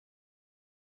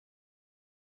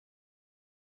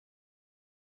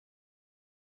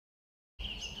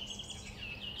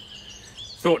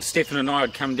Thought Stefan and I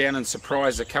would come down and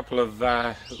surprise a couple of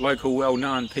local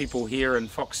well-known people here in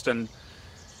Foxton,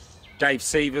 Dave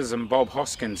Sievers and Bob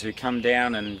Hoskins, who come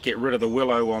down and get rid of the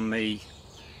willow on the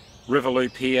river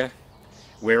loop here.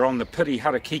 We're on the Piri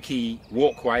Harakiki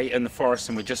walkway in the forest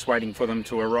and we're just waiting for them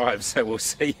to arrive, so we'll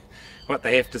see what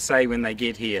they have to say when they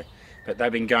get here. But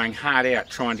they've been going hard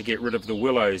out trying to get rid of the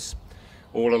willows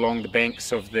all along the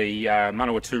banks of the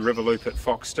Manawatu river loop at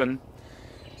Foxton.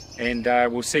 And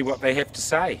we'll see what they have to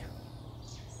say.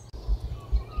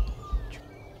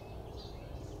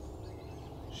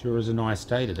 Sure is a nice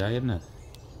day today, isn't it?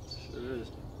 Sure is.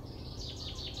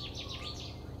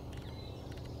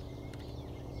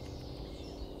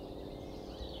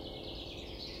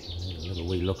 A little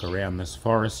wee look around this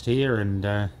forest here,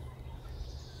 and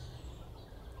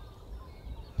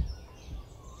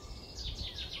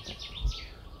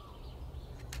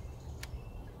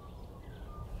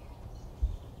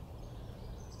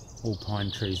all pine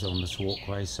trees on this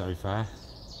walkway so far.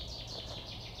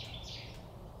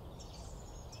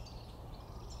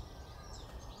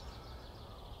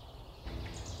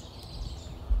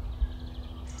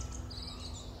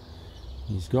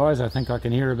 These guys, I think I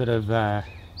can hear a bit of a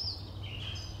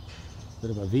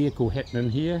vehicle happening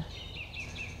here.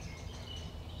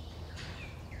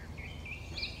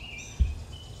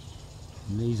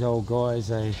 And these old guys,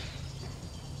 they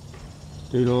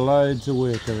do loads of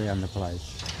work around the place.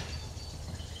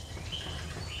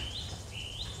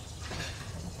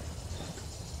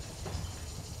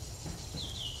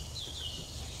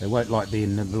 They won't like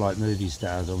being like movie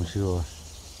stars, I'm sure.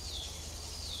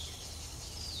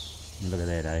 Look at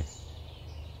that, eh?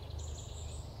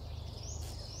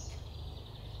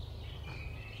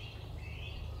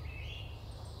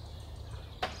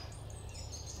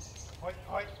 Hoi,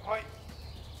 hoi, hoi.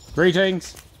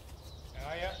 Greetings. How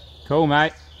are you? Cool,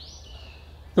 mate.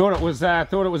 Thought it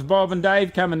was Bob and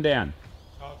Dave coming down.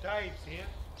 Oh, Dave's here.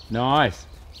 Nice.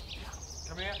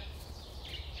 Come here.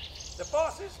 The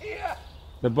boss is here.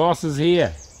 The boss is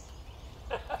here.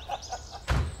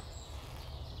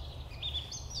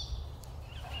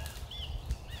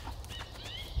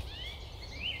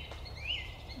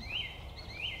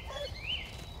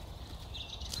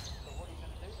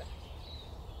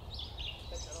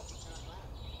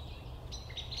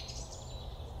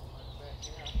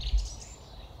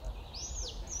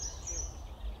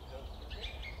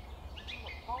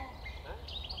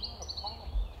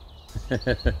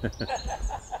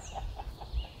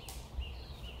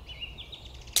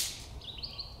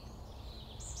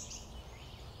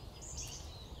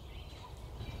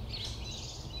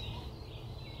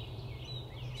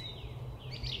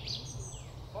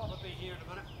 Bob will be here in a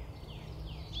minute.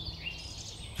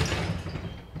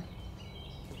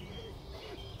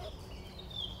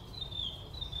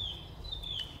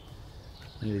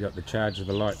 Here we've got the charge of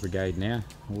the light brigade now.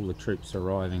 All the troops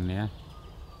arriving now.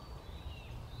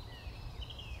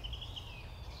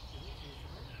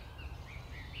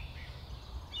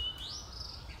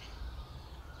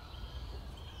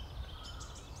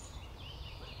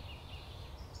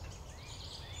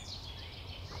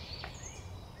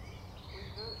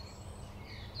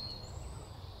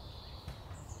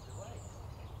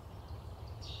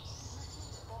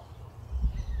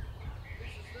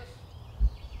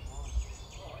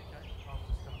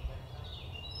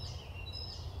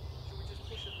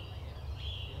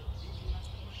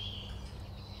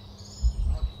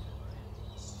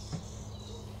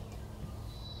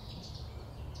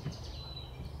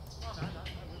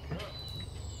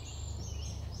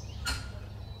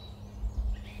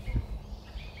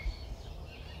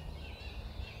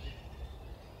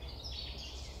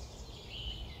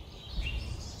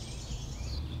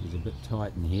 It's a bit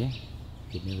tight in here,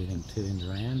 getting everything turned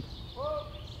around.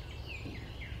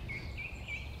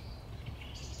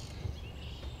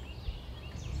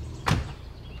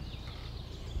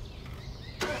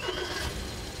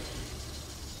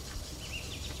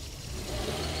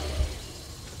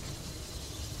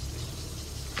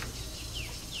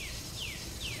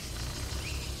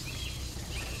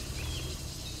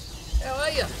 How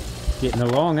are you? Getting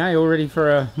along, eh? All ready for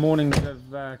a morning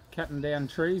of cutting down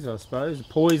trees, I suppose.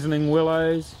 Poisoning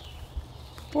willows.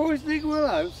 Poisoning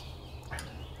willows?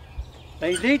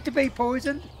 They need to be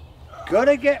poisoned.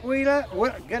 Gotta get rid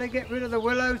of the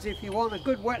willows if you want a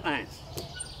good wetlands.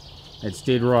 That's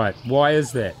dead right. Why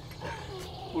is that?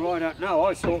 Well, I don't know.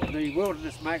 I saw it in the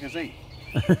Wilderness magazine.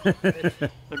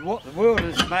 And what the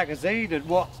Wilderness magazine and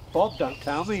what Bob don't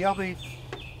tell me, I mean,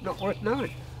 not worth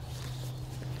knowing.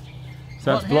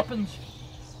 So What happens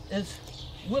is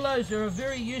willows are a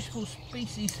very useful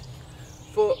species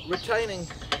for retaining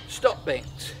stop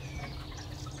banks.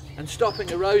 and stopping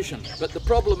erosion. But the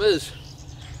problem is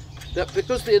that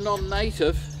because they're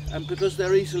non-native and because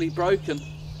they're easily broken,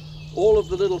 all of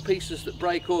the little pieces that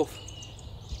break off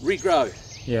regrow.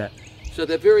 Yeah. So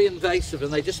they're very invasive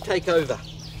and they just take over.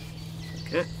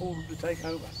 Can't afford them to take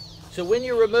over. So when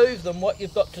you remove them, what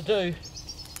you've got to do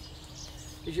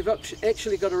is you've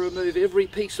actually got to remove every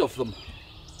piece of them.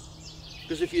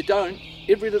 Because if you don't,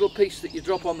 every little piece that you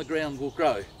drop on the ground will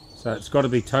grow. So it's got to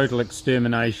be total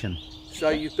extermination. So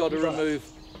you've got to remove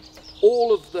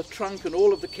all of the trunk and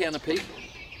all of the canopy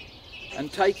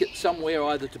and take it somewhere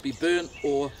either to be burnt,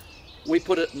 or we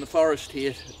put it in the forest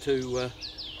here to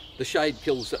the shade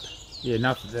kills it.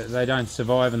 Yeah, they don't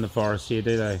survive in the forest here,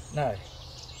 do they? No,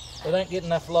 they don't get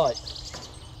enough light.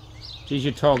 Geez,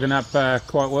 you're togging up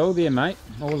quite well there, mate.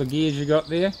 All the gears you got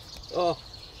there. Oh,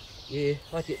 yeah,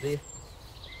 I get there.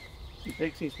 He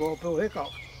thinks he's Wild Bill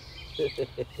Hickok.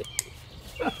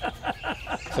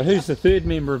 So who's the third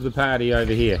member of the party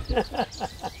over here?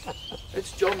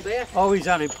 It's John Bath. Oh, he's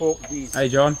unimportant. Hey,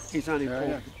 John. He's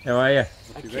unimportant. How are you?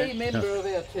 A key member of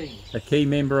our team. A key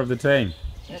member of the team.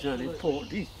 He's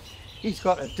unimportant. He's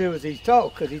got to do as he's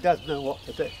told because he doesn't know what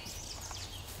to do.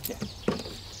 Yeah.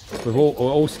 We'll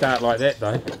all start like that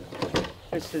though.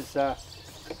 This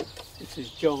is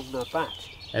John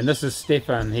Batch. And this is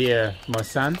Stefan here, my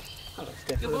son. Hello,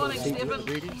 Stefan. Good morning, Stefan.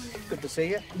 Good to see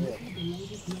you. Yeah.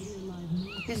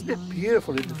 Isn't it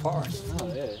beautiful in the forest? Oh,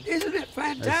 yeah. Isn't it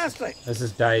fantastic? This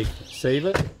is Dave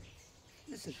Seaver.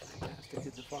 This is fantastic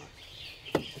in the forest.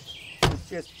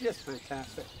 It's just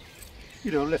fantastic.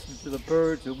 You know, listening to the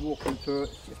birds and walking through it,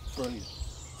 it's just brilliant.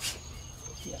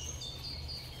 Yeah.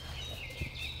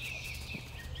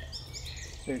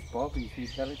 There's Bob, he's the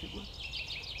intelligent one.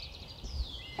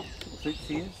 Thinks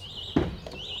he is.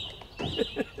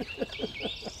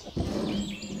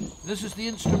 This is the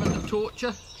instrument of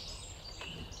torture.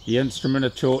 The instrument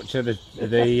of torture, the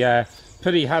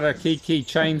Pirihara Kiki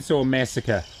Chainsaw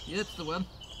Massacre. Yeah, that's the one.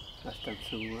 That's done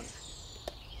some work.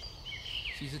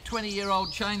 She's a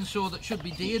 20-year-old chainsaw that should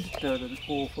be dead. It's done an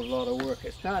awful lot of work.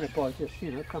 It started by just,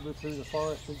 you know, coming through the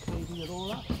forest and cleaning it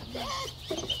all up.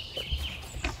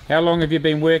 How long have you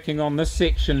been working on this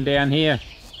section down here?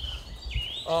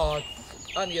 Oh,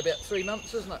 only about 3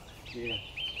 months, isn't it? Yeah.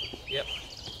 Yep.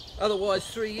 Otherwise,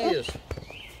 3 years.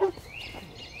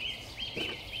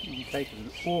 You're taking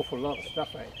an awful lot of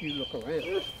stuff out. If you look around,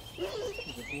 there's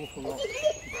an awful lot.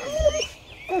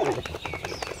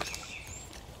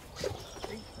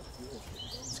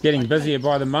 It's getting busier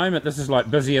by the moment. This is like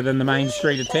busier than the main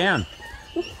street of town.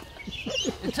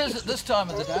 It is at this time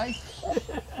of the day.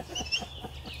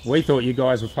 We thought you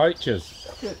guys were poachers.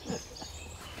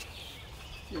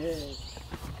 Yeah.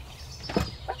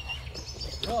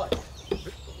 Right.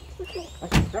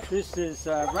 This is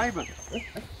Raymond.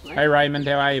 Hey Raymond,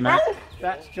 how are you, mate?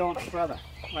 That's John's brother,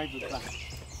 Raymond Black.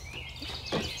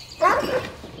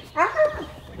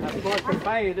 That's Michael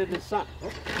Feyen and his son.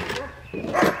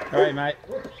 Hey mate.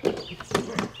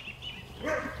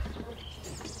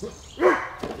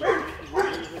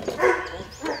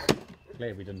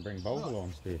 Glad we didn't bring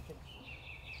bobolons there.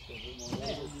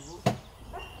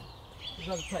 Just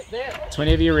got to take that. It's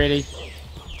whenever you're ready.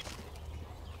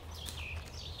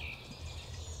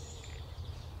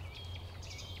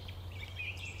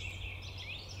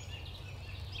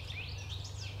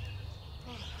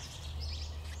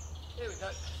 There we go.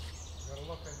 Gotta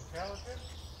look intelligent.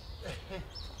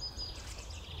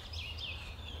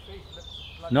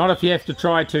 Not if you have to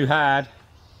try too hard.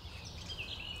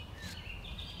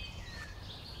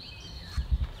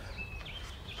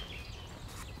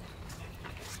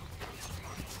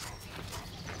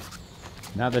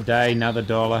 Another day, another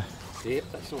dollar. Yep,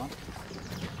 that's the one.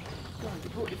 You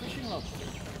brought your fishing rod.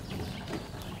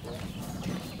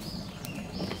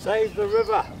 Save the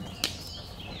river.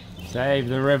 Save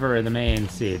the river, the man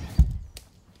said.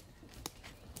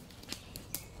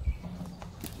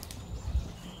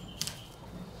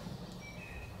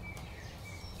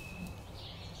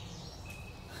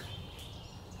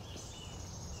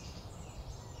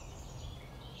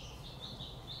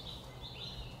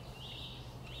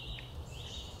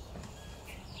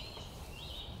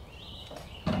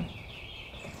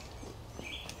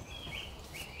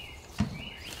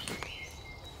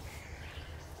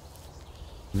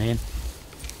 Man.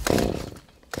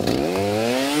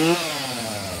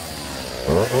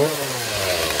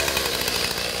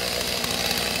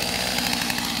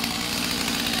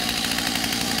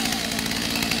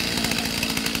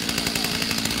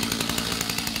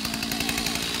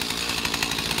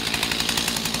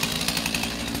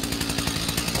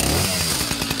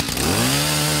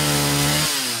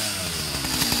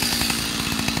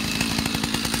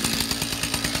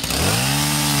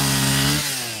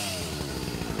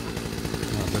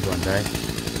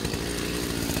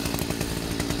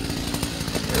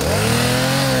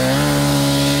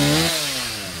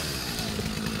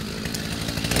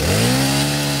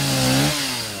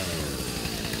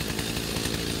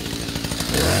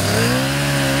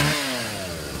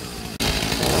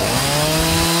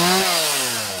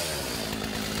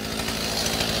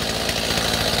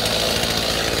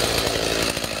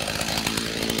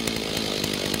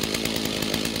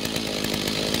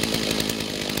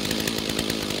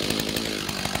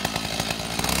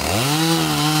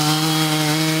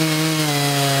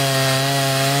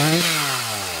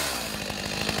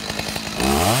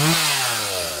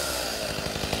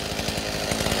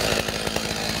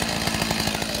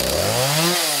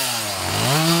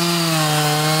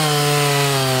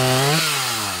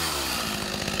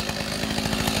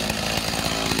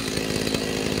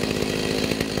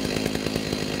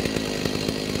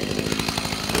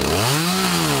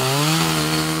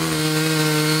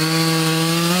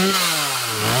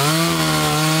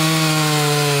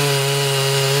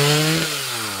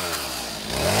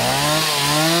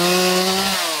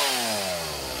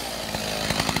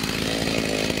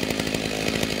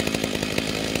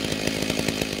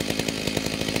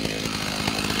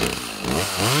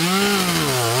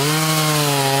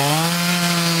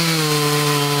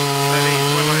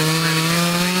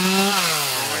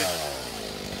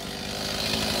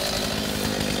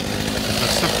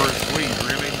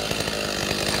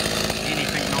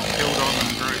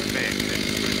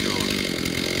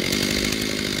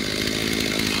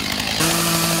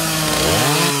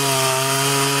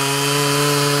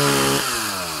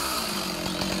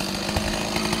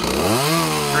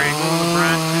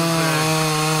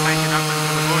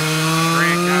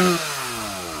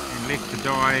 left to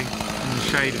die in the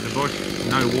shade of the bush,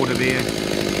 no water there.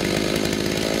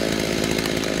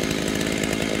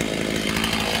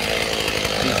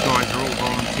 These guys are all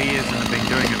volunteers and have been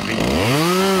doing it for years.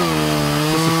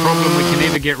 This is a problem we can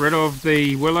never get rid of,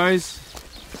 the willows,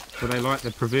 so they like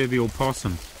the proverbial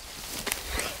possum.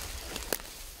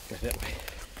 Go that way.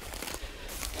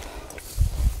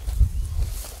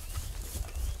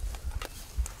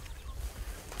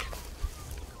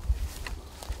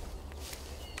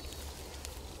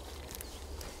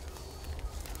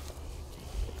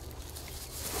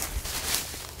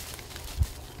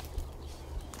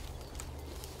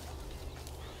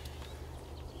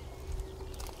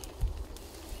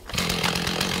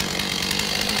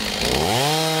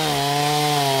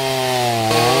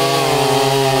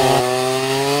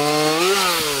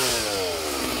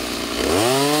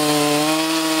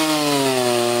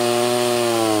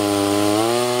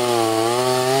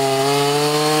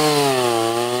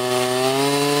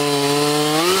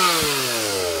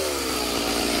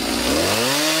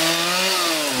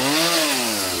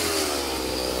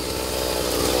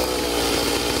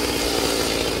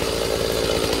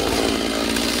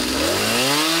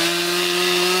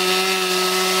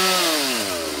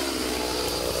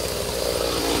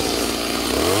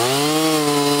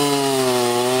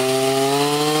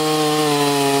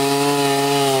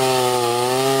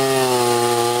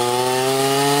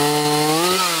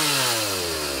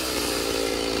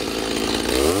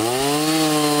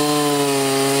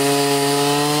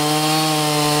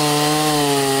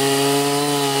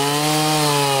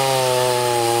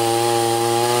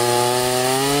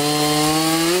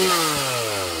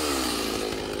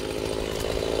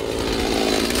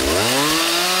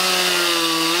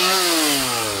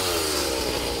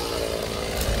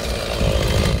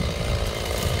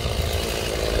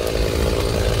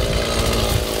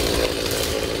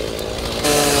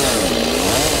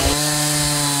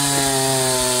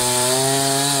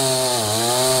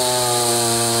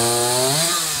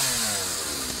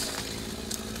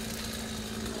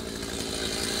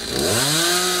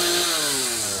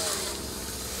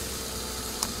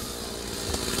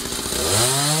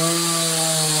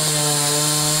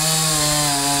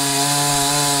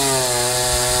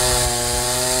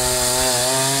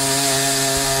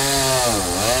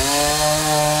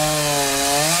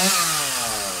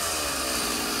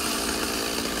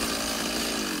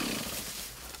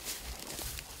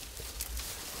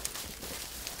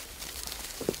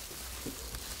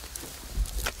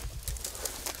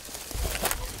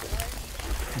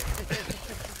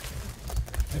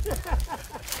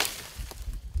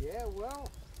 Yeah, well,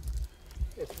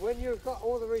 it's when you've got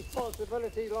all the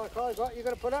responsibility like I got, you've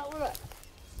got to put up with it.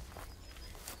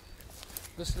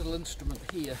 This little instrument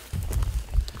here.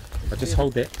 Just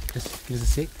hold that, just give us a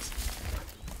sec.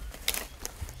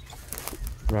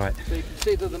 Right. So you can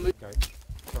see that the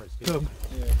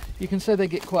you can see they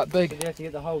get quite big. Do you have to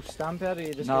get the whole stump out, or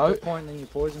you just No. get to the point and then you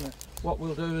poison it? What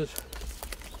we'll do is,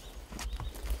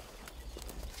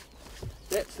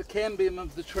 that's the cambium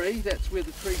of the tree, that's where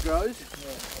the tree grows.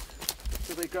 Yeah.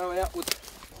 So they grow out with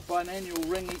by an annual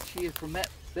ring each year from that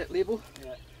level.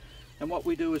 Yeah. And what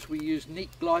we do is we use neat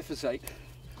glyphosate.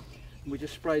 And we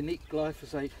just spray neat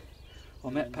glyphosate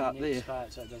on that part there.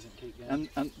 Part so it doesn't keep going.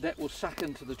 And that will suck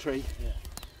into the tree. Yeah.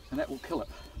 And that will kill it.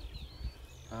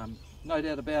 No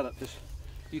doubt about it.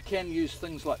 You can use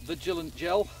things like Vigilant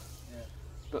gel. Yeah.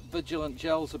 But Vigilant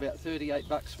gel's about 38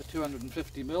 bucks for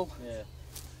 250 mil. Yeah.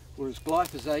 Whereas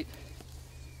glyphosate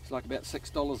is like about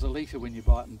 $6 a litre when you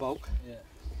buy it in bulk. Yeah.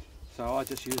 So I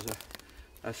just use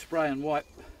a spray and wipe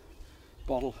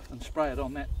bottle and spray it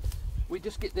on that. We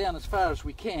just get down as far as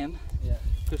we can, Yeah.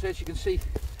 because as you can see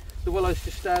the willow's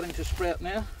just starting to sprout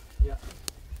now. Yeah.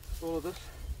 All of this.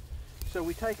 So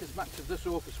we take as much of this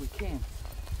off as we can.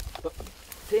 But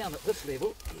down at this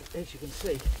level, as you can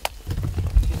see,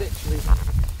 is actually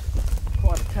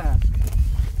quite a task.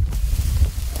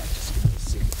 Just give me a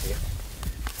second here.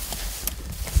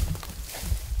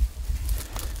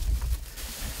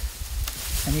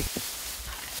 And you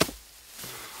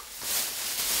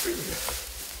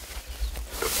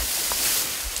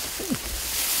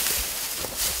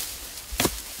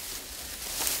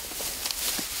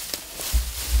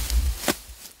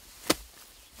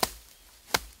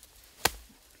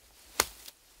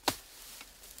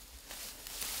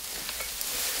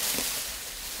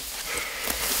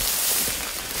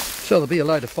So there'll be a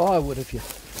load of firewood if you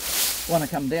want to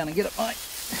come down and get it, mate.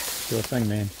 Sure thing,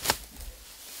 man.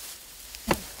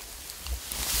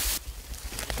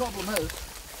 The problem is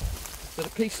that a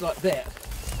piece like that,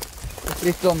 if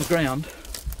left on the ground,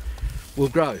 will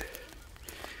grow.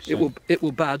 It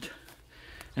will bud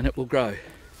and it will grow.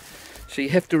 So you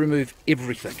have to remove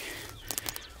everything,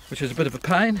 which is a bit of a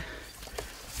pain.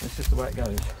 That's just the way it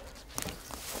goes.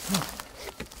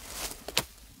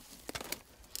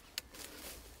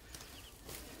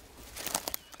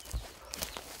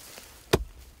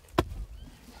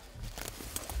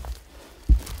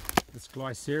 This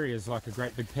glyceria is like a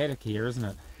great big paddock here, isn't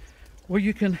it? Well,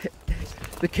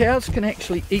 the cows can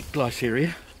actually eat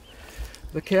glyceria.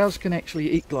 The cows can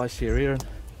actually eat glyceria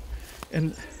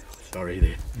and sorry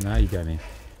there. No, you go, man.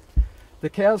 The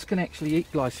cows can actually eat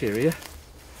glyceria,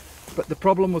 but the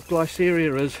problem with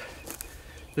glyceria is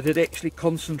that it actually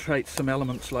concentrates some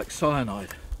elements like cyanide.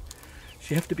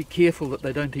 So you have to be careful that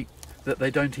they don't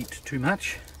eat too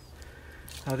much.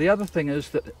 The other thing is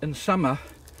that in summer,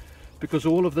 because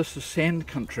all of this is sand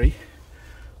country,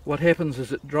 what happens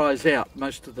is it dries out.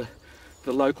 Most of the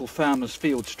local farmers'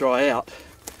 fields dry out,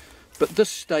 but this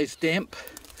stays damp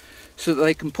so that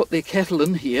they can put their cattle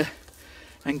in here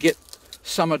and get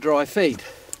summer dry feed.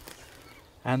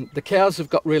 And the cows have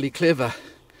got really clever.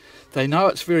 They know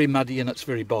it's very muddy and it's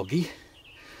very boggy,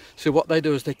 so what they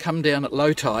do is they come down at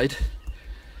low tide,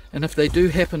 and if they do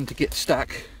happen to get stuck,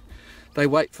 they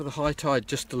wait for the high tide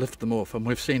just to lift them off, and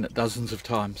we've seen it dozens of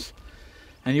times.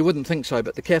 And you wouldn't think so,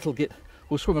 but the cattle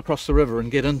will swim across the river and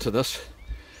get into this,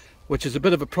 which is a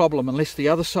bit of a problem unless the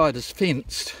other side is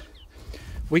fenced.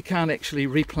 We can't actually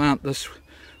replant this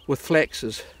with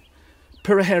flaxes.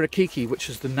 Piraharakiki, which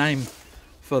is the name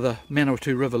for the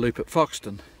Manawatu River loop at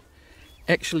Foxton,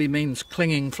 actually means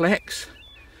clinging flax,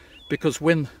 because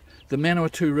when the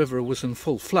Manawatu River was in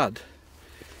full flood,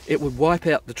 it would wipe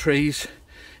out the trees,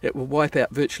 it would wipe out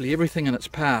virtually everything in its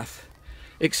path,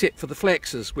 except for the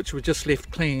flaxes, which were just left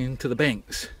clinging to the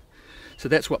banks. So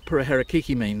that's what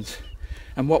Piraharakiki means.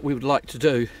 And what we would like to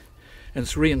do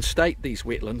is reinstate these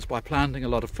wetlands by planting a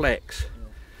lot of flax.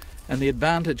 And the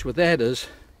advantage with that is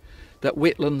that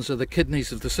wetlands are the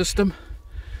kidneys of the system.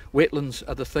 Wetlands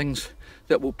are the things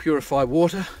that will purify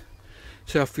water.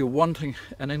 So if you're wanting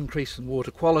an increase in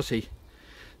water quality,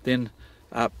 then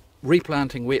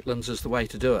replanting wetlands is the way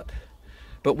to do it.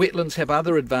 But wetlands have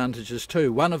other advantages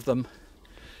too. One of them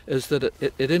is that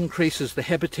it increases the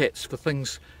habitats for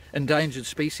things, endangered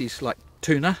species like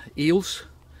tuna, eels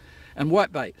and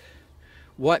whitebait.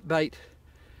 Whitebait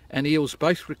and eels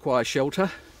both require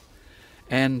shelter,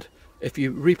 and if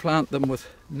you replant them with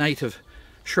native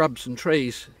shrubs and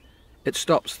trees, it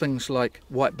stops things like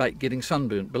whitebait getting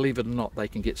sunburnt. Believe it or not, they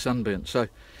can get sunburnt. So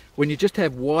when you just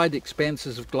have wide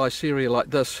expanses of glyceria like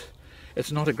this,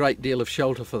 it's not a great deal of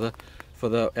shelter for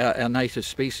our native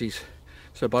species.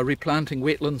 So by replanting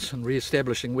wetlands and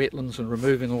re-establishing wetlands and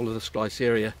removing all of this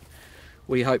glyceria,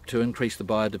 we hope to increase the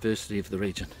biodiversity of the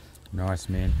region. Nice,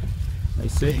 man. They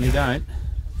certainly don't.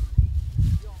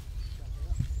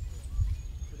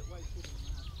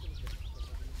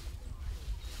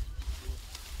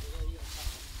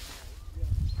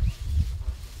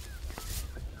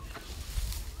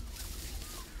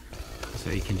 So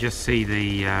you can just see the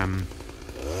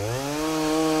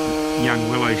young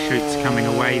willow shoots coming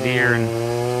away there, and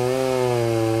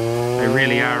they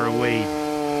really are a weed.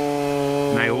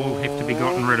 And they all have to be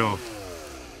gotten rid of.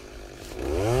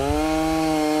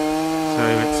 So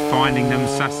it's finding them,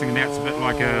 sussing them out. It's a bit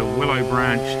like a willow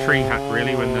branch tree hut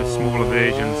really, with the smaller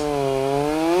versions.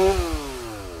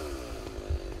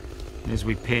 As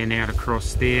we pan out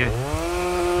across there,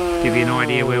 give you an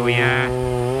idea where we are.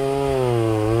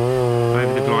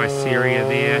 Over the glyceria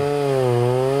there.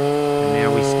 And now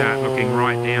we start looking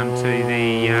right down to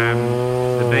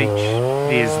the beach.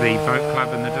 There's the boat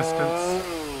club in the distance.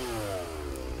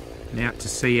 And out to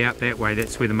sea out that way,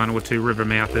 that's where the Manawatu River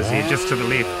mouth is here, just to the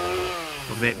left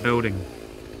of that building.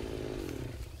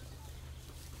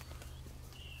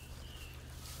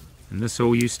 And this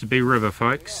all used to be river,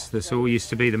 folks. This all used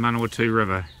to be the Manawatu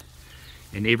River.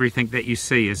 And everything that you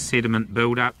see is sediment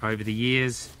build up over the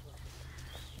years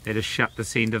that has shut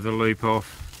this end of the loop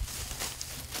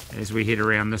off as we head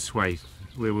around this way,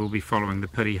 where we'll be following the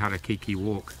Piraharakiki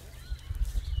walk.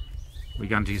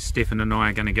 Stefan and I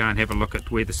are going to go and have a look at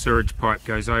where the sewage pipe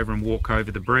goes over and walk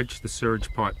over the bridge, the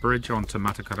sewage pipe bridge, onto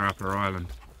Matakarapa Island.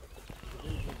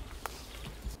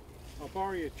 I'll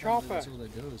borrow your chopper. That's all they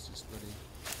do is just bloody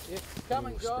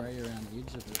Coming, John. spray around the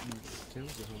edge of it and it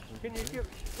kills the whole thing. Can you give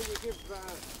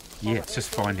Yeah, it's just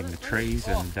finding the trees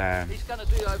and He's going to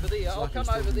do over there. I'll Like come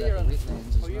he's over talking there about and the wetlands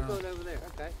as Oh, you're well. going over there,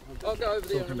 okay. I'll go over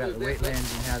there Talking and about the remove that.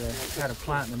 wetlands and how to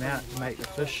plant them out to make the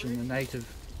fish and the native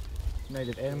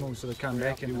animals sort of come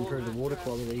back and improve the water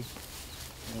quality,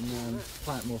 and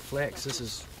plant more flax.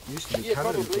 This used to be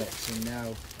covered in flax, and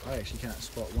now I actually can't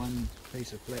spot one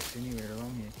piece of flax anywhere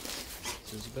along here.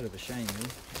 So it's a bit of a shame, really.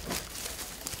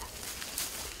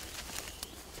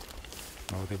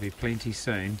 Well, there'll be plenty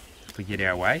soon if we get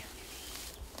our way.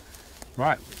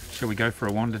 Right, shall we go for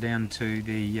a wander down to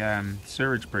the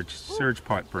sewage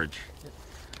pipe bridge? Yep.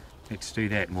 Let's do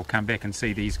that, and we'll come back and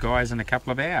see these guys in a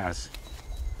couple of hours.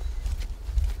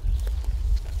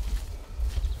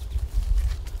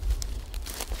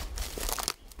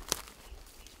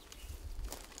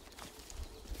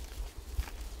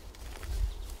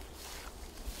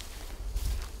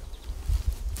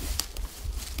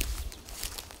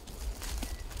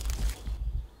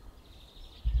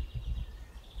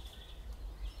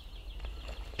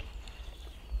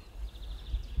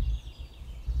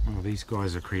 Well, these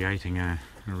guys are creating a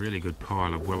really good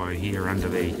pile of willow here under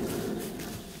the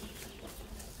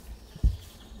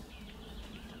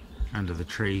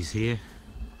trees here,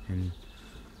 and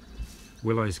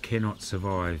willows cannot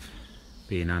survive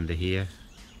being under here,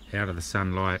 out of the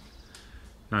sunlight,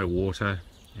 no water,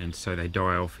 and so they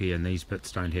die off here, and these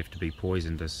bits don't have to be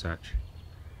poisoned as such.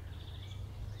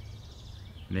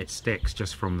 And that stacks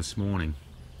just from this morning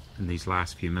in these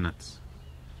last few minutes.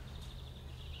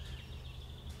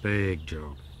 Big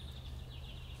job.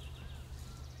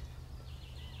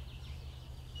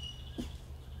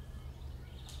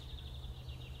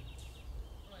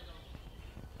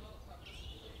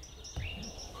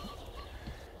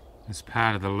 This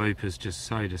part of the loop is just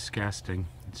so disgusting.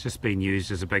 It's just been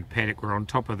used as a big paddock. We're on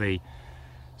top of the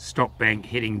stop bank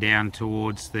heading down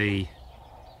towards the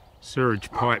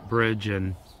sewage pipe bridge,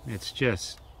 and it's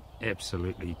just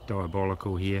absolutely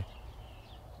diabolical here.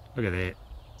 Look at that.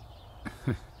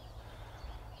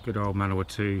 Good old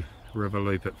Manawatu river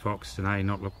loop at Foxton, eh?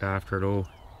 Not looked after at all.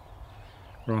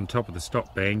 We're on top of the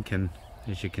stop bank, and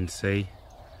as you can see,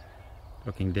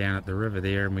 looking down at the river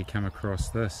there, and we come across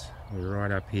this. We're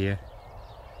right up here.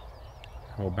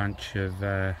 Whole bunch of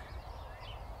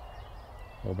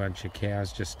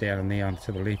cows just down in there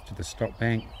to the left of the stop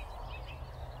bank,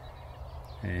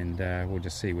 and we'll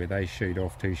just see where they shoot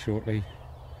off to shortly.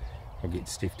 I'll get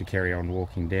Steph to carry on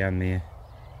walking down there.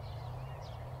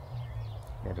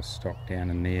 A lot of stock down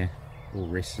in there, all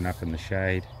resting up in the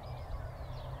shade.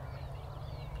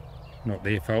 Not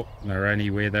their fault, they're only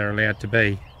where they're allowed to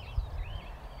be.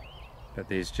 But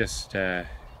there's just crap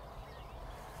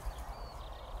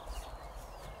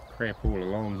all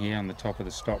along here on the top of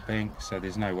the stop bank, so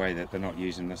there's no way that they're not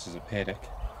using this as a paddock.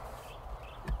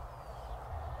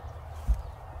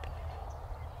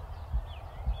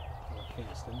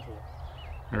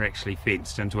 They're actually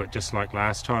fenced into it, just like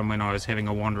last time when I was having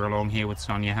a wander along here with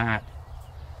Sonia Hart.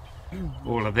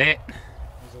 All of that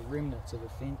there's a remnant of the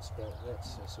fence, but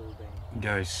that's all been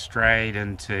goes straight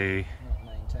into not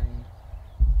maintained.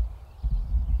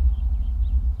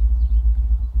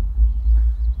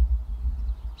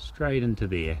 straight into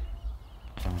there.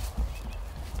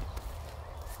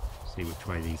 See which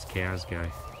way these cows go.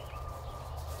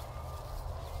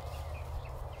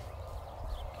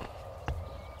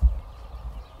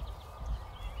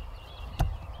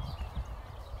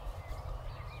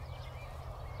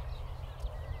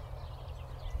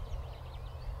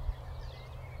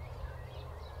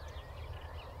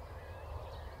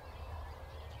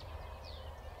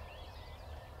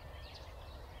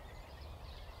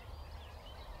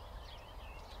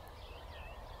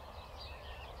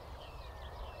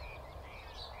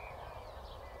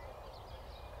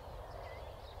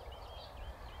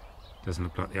 Doesn't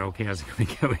look like the old cows are going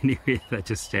to go anywhere. They're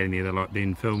just standing there, they're like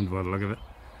being filmed by the look of it.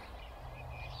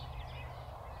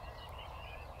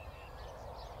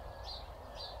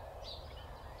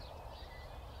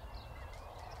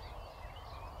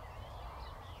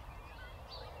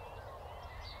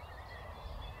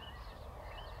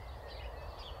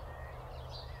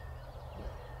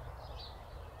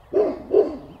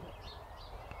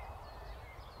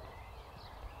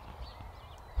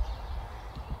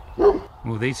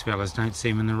 Well, these fellas don't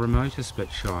seem in the remotest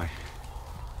bit shy.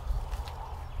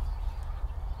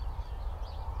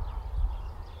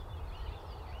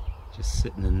 Just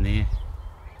sitting in there.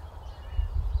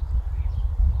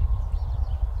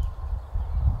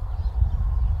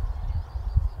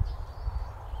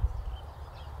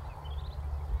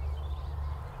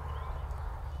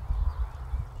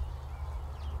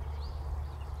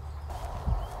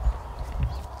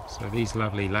 So these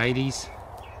lovely ladies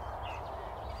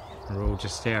are all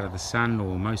just out of the sun,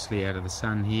 or mostly out of the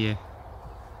sun here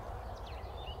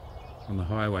on the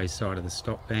highway side of the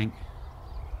stop bank,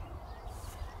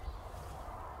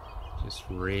 just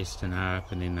resting up,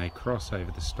 and then they cross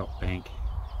over the stop bank,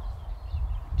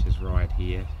 which is right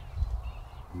here.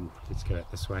 Ooh, let's go out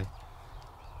this way.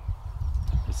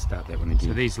 Let's start that one again.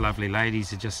 So these lovely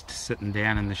ladies are just sitting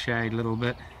down in the shade a little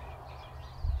bit,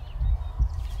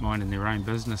 minding their own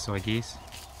business, I guess.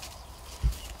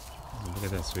 Look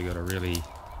at this, we got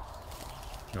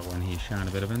one here showing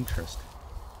a bit of interest.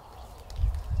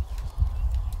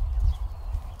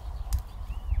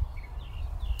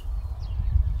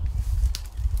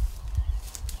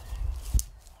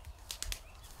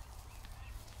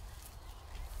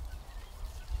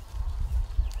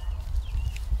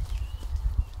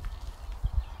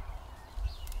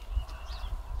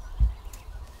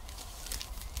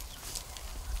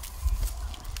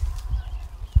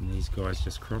 These guys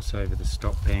just cross over the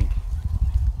stop bank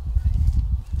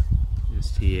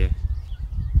just here,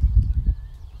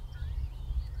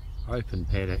 open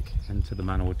paddock into the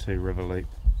Manawatu River Loop,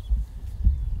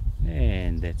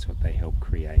 and that's what they help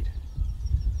create.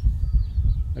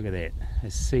 Look at that, a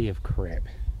sea of crap,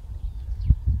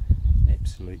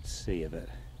 absolute sea of it.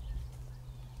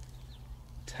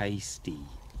 Tasty,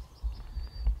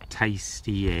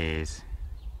 tasty as.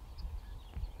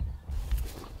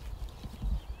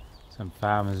 Some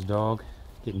farmer's dog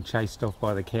getting chased off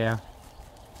by the cow.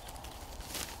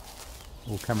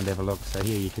 We'll come and have a look. So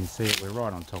here you can see it, we're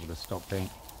right on top of the stop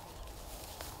bank.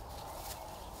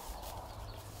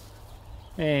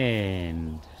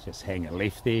 And just hang a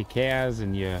left there, cows,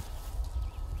 and you're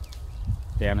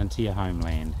down into your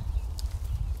homeland.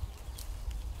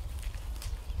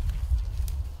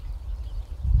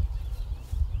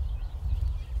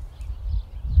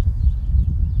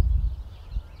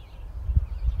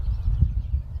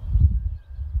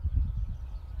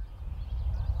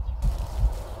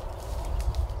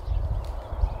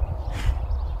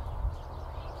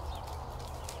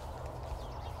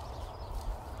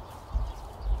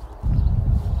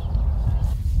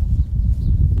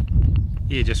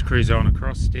 Yeah, just cruise on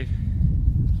across, Steph.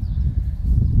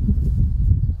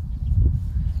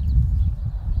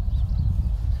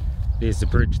 There's the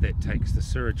bridge that takes the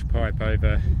sewage pipe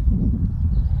over.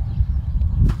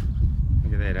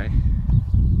 Look at that, eh?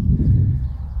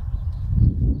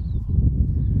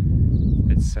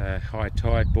 It's high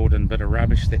tide, brought in a bit of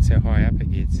rubbish, that's how high up it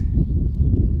gets.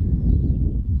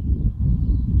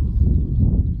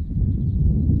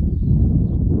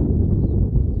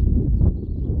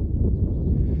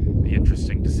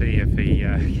 Interesting to see if he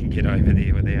can get over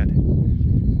there without.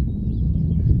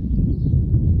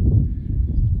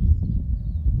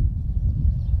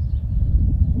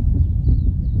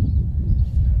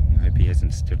 I hope he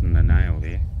hasn't stood in a nail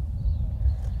there.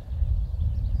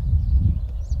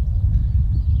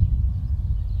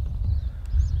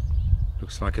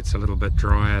 Looks like it's a little bit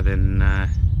drier than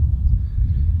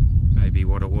maybe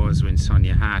what it was when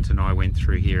Sonia Hart and I went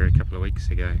through here a couple of weeks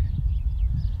ago.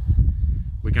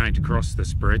 We're going to cross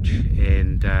this bridge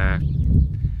and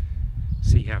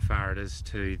see how far it is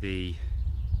to the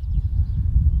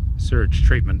sewage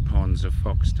treatment ponds of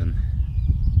Foxton.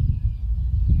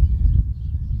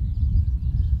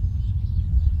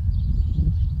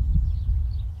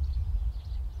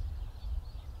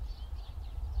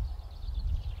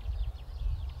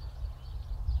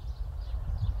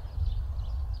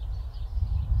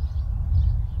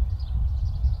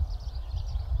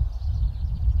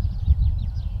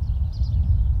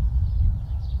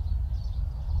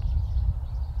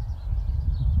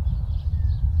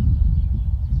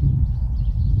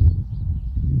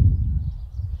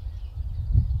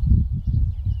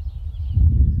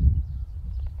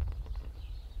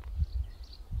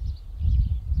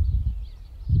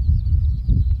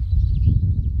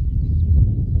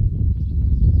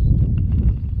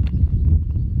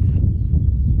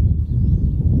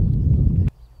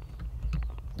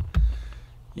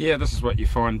 Yeah, this is what you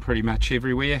find pretty much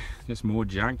everywhere, just more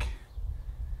junk.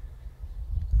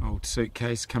 Old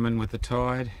suitcase coming with the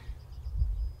tide.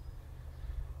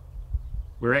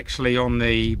 We're actually on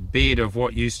the bed of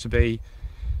what used to be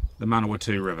the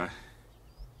Manawatu River.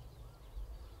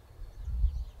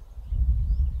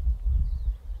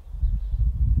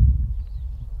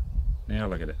 Now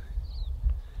look at it.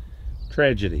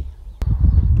 Tragedy.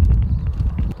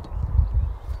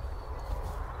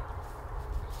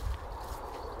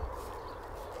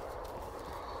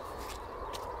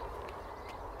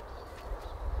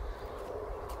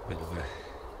 Bit of a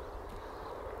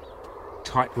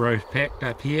tightrope packed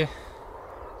up here.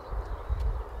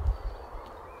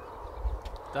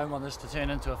 Don't want this to turn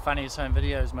into a funniest home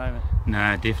videos moment.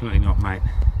 No, definitely not, mate.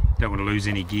 Don't want to lose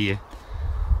any gear.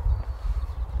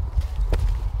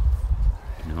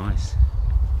 Nice.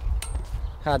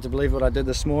 Hard to believe what I did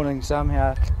this morning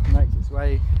somehow makes its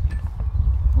way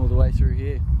all the way through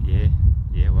here.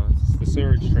 Yeah, well, it's the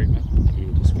sewage treatment.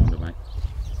 Yeah, just wonder, mate.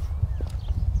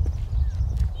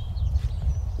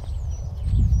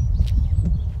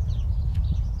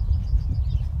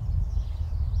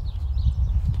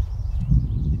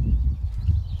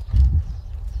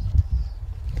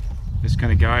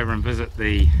 going to go over and visit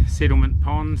the settlement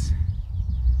ponds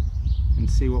and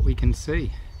see what we can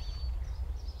see.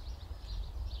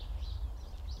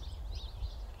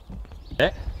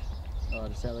 Yeah? Oh,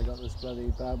 just how they got this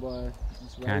bloody barbed wire.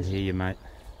 Can't hear you, mate.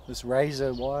 This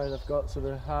razor wire they've got sort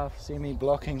of half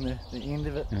semi-blocking the end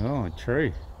of it. Oh,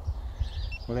 true.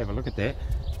 We'll have a look at that.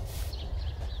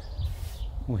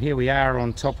 Well, here we are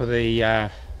on top of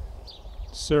the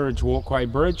Sewerage Walkway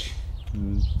Bridge.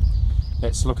 And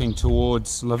that's looking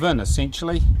towards Levin,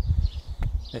 essentially.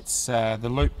 It's the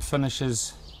loop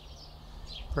finishes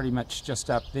pretty much just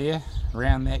up there,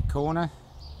 around that corner.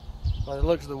 By the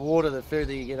looks of the water, the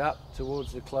further you get up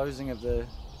towards the closing of the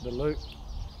loop,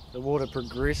 the water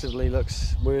progressively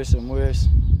looks worse and worse.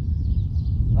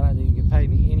 I don't think you can pay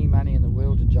me any money in the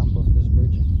world to jump off this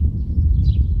bridge.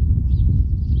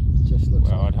 It just looks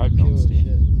Well, like I'd hope pure not, Steve.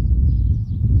 shit.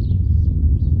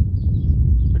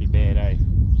 Pretty bad, eh?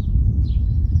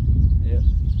 Yep.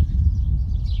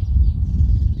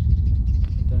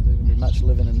 Don't think there'll be much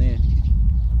living in there.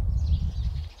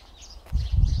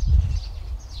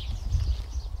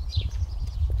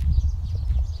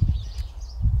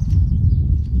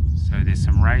 So there's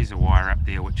some razor wire up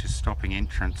there which is stopping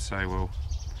entrance, so we'll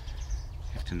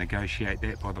have to negotiate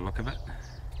that by the look of it.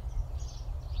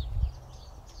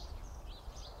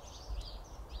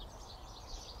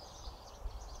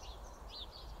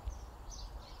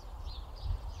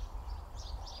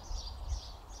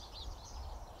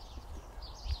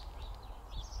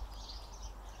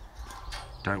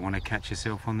 Don't want to catch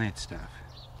yourself on that stuff.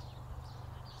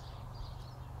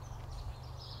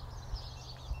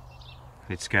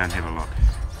 Let's go and have a look.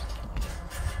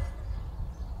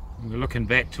 We're looking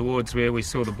back towards where we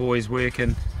saw the boys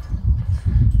working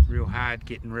real hard,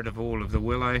 getting rid of all of the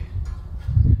willow.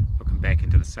 Looking back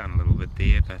into the sun a little bit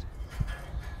there, but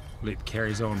loop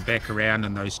carries on back around,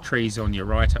 and those trees on your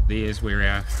right up there is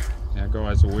where our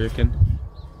guys are working.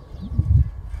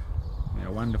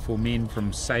 Our wonderful men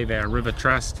from Save Our River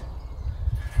Trust,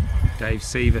 Dave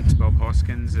Sievert, Bob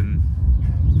Hoskins and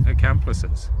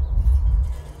accomplices.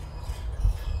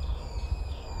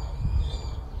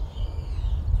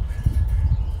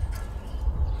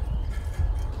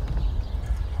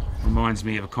 Reminds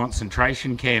me of a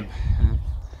concentration camp.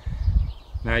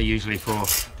 They're usually for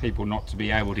people not to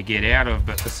be able to get out of,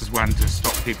 but this is one to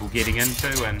stop people getting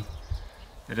into, and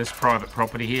it is private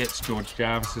property here. It's George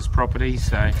Jarvis's property,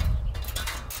 so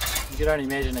You could only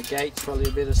imagine a gate's probably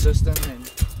a better system than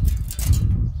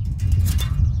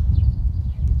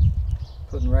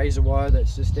putting razor wire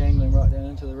that's just dangling right down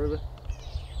into the river.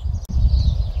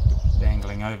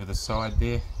 dangling over the side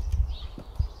there,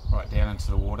 right down into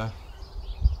the water.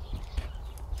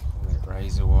 All that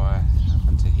razor wire up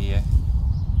into here.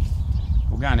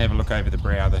 We'll go and have a look over the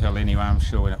brow of the hill anyway. I'm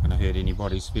sure we're not going to hurt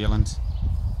anybody's feelings.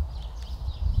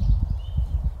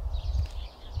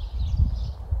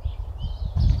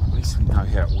 At least we know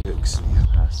how it works.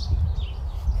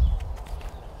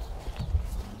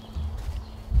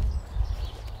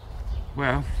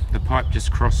 Well, the pipe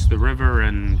just crossed the river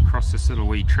and crossed this little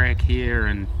wee track here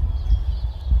and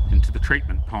into the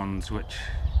treatment ponds, which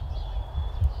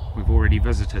we've already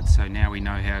visited, so now we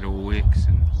know how it all works,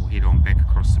 and we'll head on back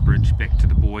across the bridge back to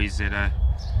the boys that are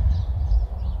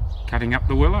cutting up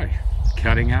the willow,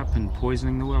 cutting up and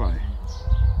poisoning the willow.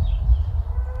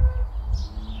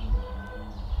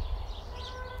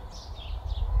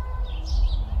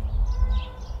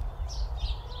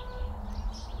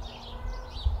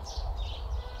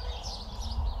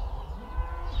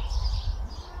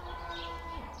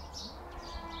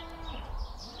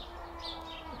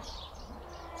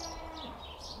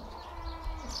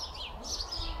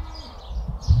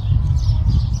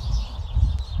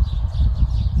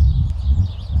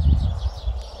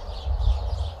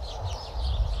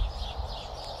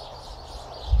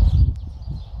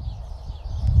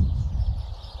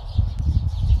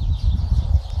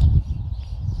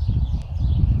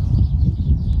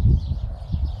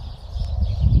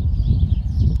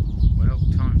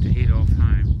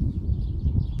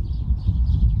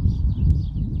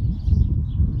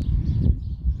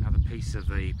 Of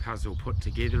the puzzle put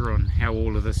together on how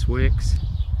all of this works.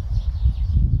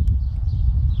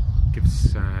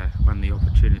 Gives one the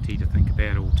opportunity to think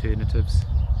about alternatives.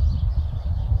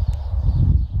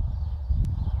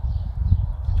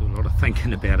 Do a lot of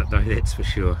thinking about it though, that's for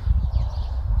sure.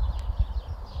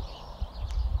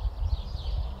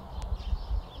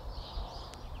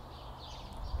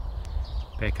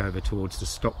 Back over towards the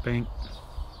stop bank.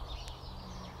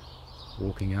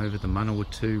 Walking over the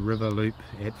Manawatu River loop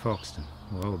at Foxton.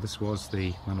 Well, this was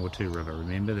the Manawatu River,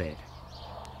 remember that.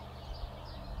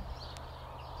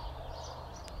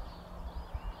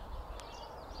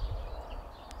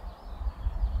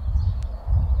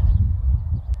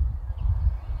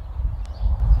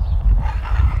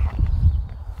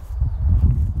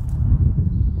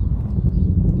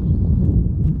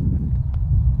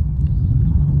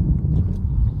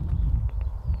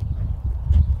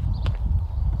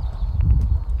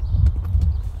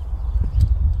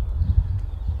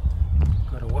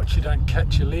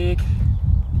 Watch your leg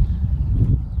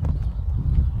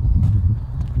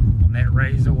on that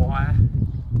razor wire.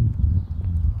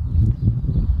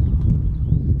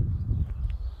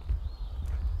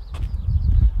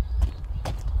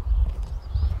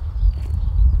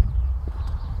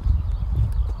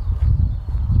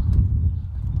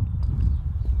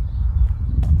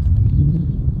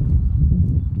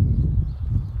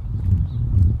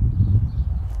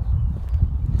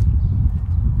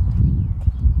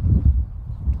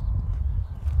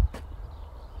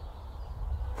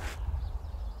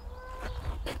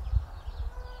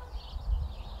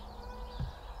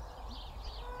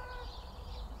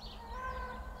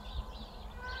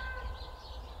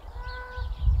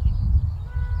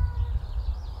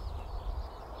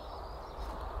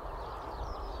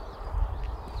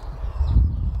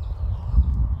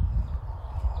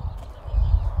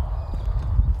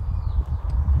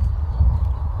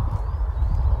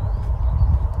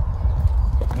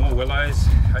 More willows,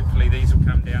 hopefully these will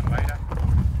come down later.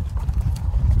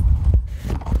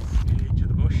 The edge of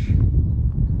the bush.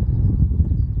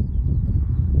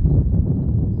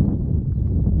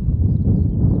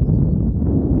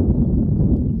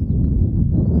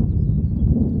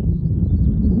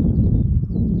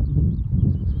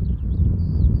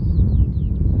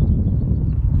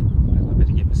 I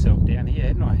better get myself down here,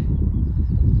 hadn't I?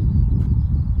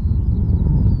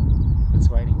 It's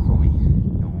waiting for me.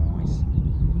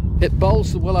 It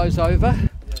bowls the willows over.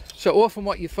 So often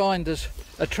what you find is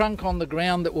a trunk on the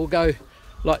ground that will go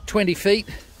like 20 feet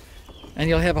and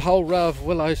you'll have a whole row of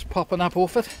willows popping up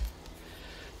off it.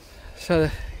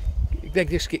 So they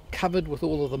just get covered with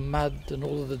all of the mud and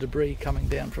all of the debris coming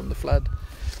down from the flood.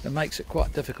 It makes it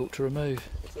quite difficult to remove.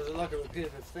 So it's like a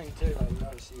repetitive thing too, like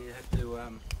obviously you have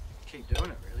to keep doing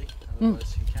it really,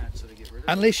 otherwise you can't sort of get rid of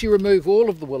it. Unless you remove all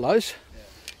of the willows,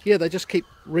 yeah, they just keep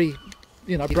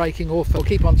breaking off or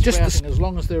keep on sprouting as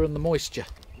long as they're in the moisture.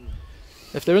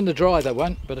 If they're in the dry they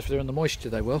won't, but if they're in the moisture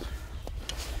they will.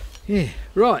 Yeah,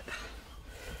 right.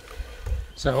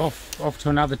 So off to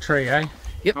another tree, eh?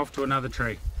 Yep. Off to another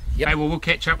tree. Yep. Hey, well, we'll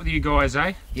catch up with you guys,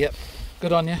 eh? Yep.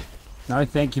 Good on you. No,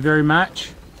 thank you very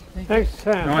much. Thanks,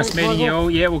 Sam. Nice meeting you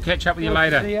all. Yeah, we'll catch up with you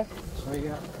later. See ya.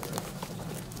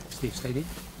 Steve, stay there.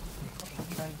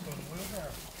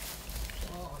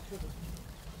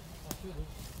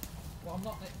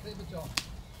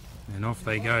 And off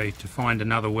they go to find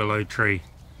another willow tree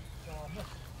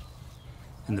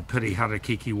in the Piri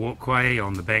Harakiki walkway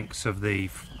on the banks of the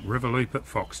river loop at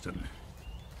Foxton.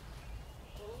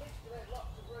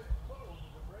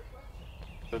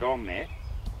 Put on that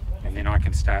and then I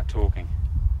can start talking.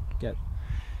 Good.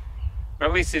 But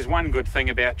at least there's one good thing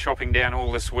about chopping down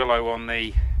all this willow on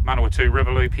the Manawatu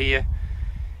river loop here,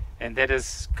 and that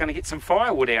is going to get some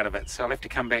firewood out of it. So I'll have to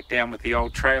come back down with the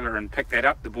old trailer and pick that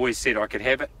up. The boys said I could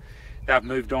have it. They've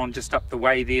moved on just up the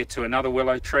way there to another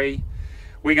willow tree.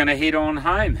 We're going to head on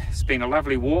home. It's been a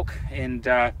lovely walk, and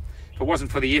if it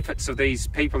wasn't for the efforts of these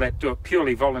people that do it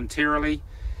purely voluntarily,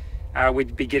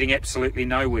 we'd be getting absolutely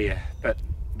nowhere. But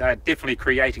they're definitely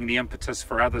creating the impetus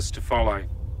for others to follow,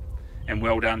 and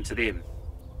well done to them.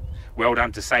 Well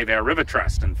done to Save Our River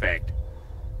Trust, in fact.